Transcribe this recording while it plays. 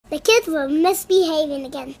The kids were misbehaving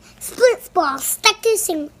again. Split balls stuck to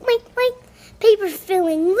sing. Wink, wink. Paper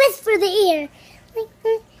filling whisk for the ear. Wink,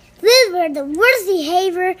 wink. These were the worst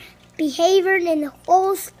behavior in the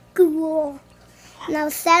whole school. Now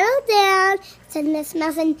settle down, said Miss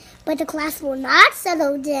Muffin, but the class will not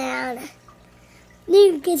settle down.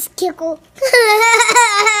 You kids giggle.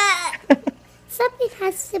 Something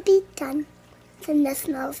has to be done, said Miss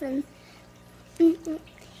Muffin.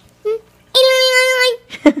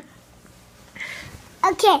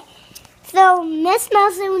 Okay, so Miss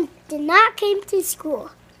Muffin did not come to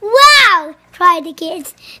school. Wow! Cried the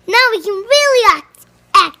kids. Now we can really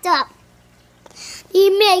act up. He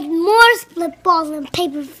made more split balls and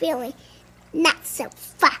paper filling. Not so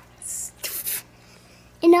fast.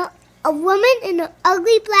 A woman in an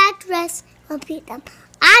ugly black dress will beat them.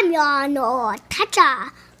 I'm your no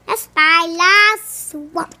toucher. That's my last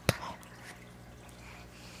swamp.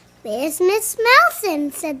 Where's Miss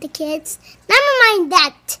Melson? Said the kids. Never mind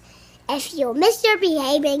that. If you miss your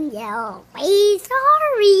behaving, you'll be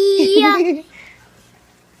sorry.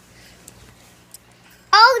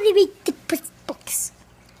 I'll read the books.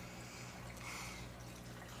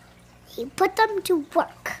 He put them to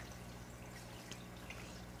work.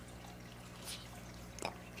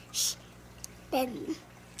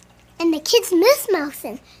 And the kids miss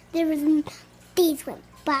Melson. Days went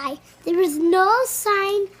by. There was no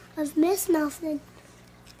sign of Miss Melson.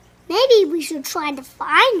 Maybe we should try to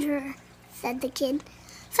find her, said the kid.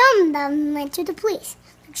 Some of them went to the police.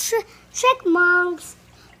 The trick moms,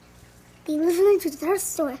 they listened to their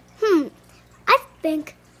story. I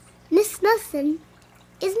think Miss Melson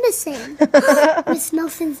is missing. Miss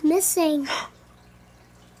Melson's missing.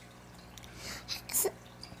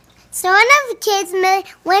 So one of the kids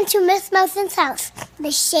went to Miss Melson's house.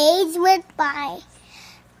 The shades went by.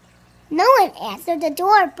 No one answered the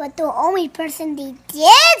door, but the only person they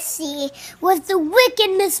did see was the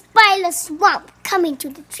wicked Miss Violet Swamp coming to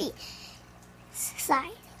the tree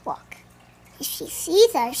sidewalk. If she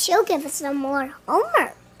sees us, she'll give us some more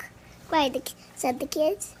homework, said the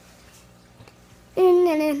kids.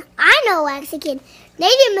 And I know, asked the kid.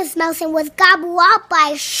 Maybe Miss Melson was gobbled up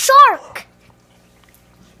by a shark.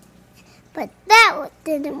 But that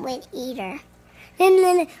didn't win either. And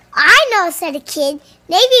then I know, said the kid.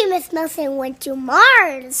 Maybe Miss Melson went to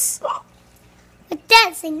Mars. But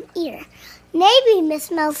that didn't either. Maybe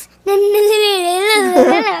Miss Melson.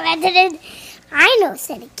 I know,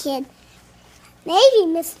 said the kid. Maybe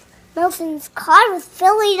Miss Melson's car was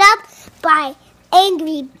filled up by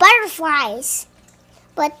angry butterflies.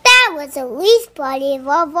 But that was the least body of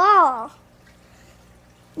all.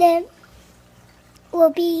 The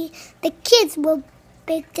kids will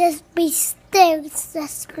just be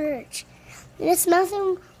discouraged. Miss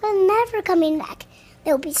Melson will never coming back.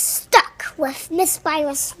 They'll be stuck with Miss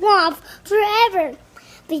Violet Swamp forever.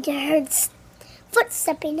 We heard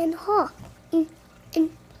footstepping in the hall.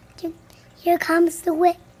 Here comes the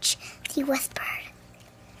witch, he whispered.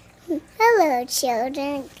 Hello,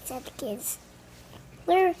 children, said the kids.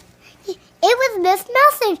 It was Miss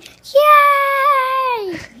Melson.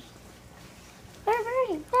 Yay!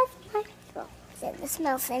 That's my fault, said Miss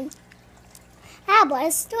Melson. How about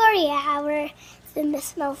a story hour, said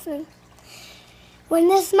Miss Melson. When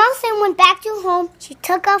Miss Melson went back to home, she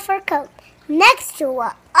took off her coat next to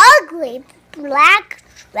an ugly black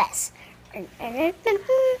dress.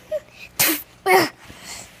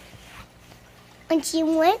 When she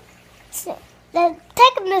went, the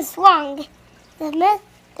Miss Swan, the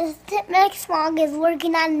Miss Swan is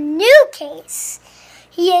working on a new case.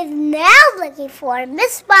 He is now looking for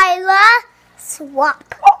Miss Violet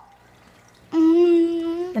Swamp.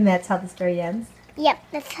 And that's how the story ends? Yep.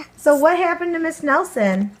 So what happened to Miss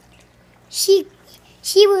Nelson? She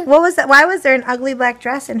was... What was that? Why was there an ugly black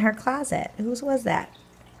dress in her closet? Whose was that?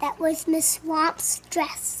 That was Miss Swamp's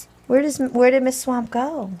dress. Where did Miss Swamp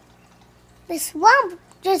go? Miss Swamp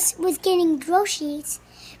just was getting groceries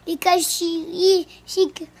because she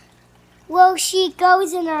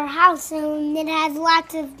goes in her house and it has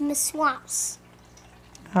lots of Miss Swamps.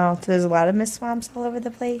 Oh, so there's a lot of Miss Swamps all over the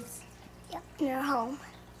place? Yep, in her home.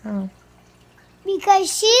 Oh. Because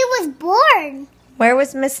she was bored. Where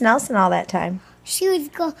was Miss Nelson all that time?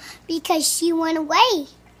 Because she went away.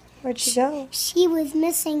 Where'd she go? She was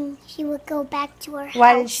missing. She would go back to her house.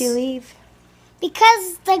 Why did she leave?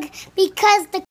 Because the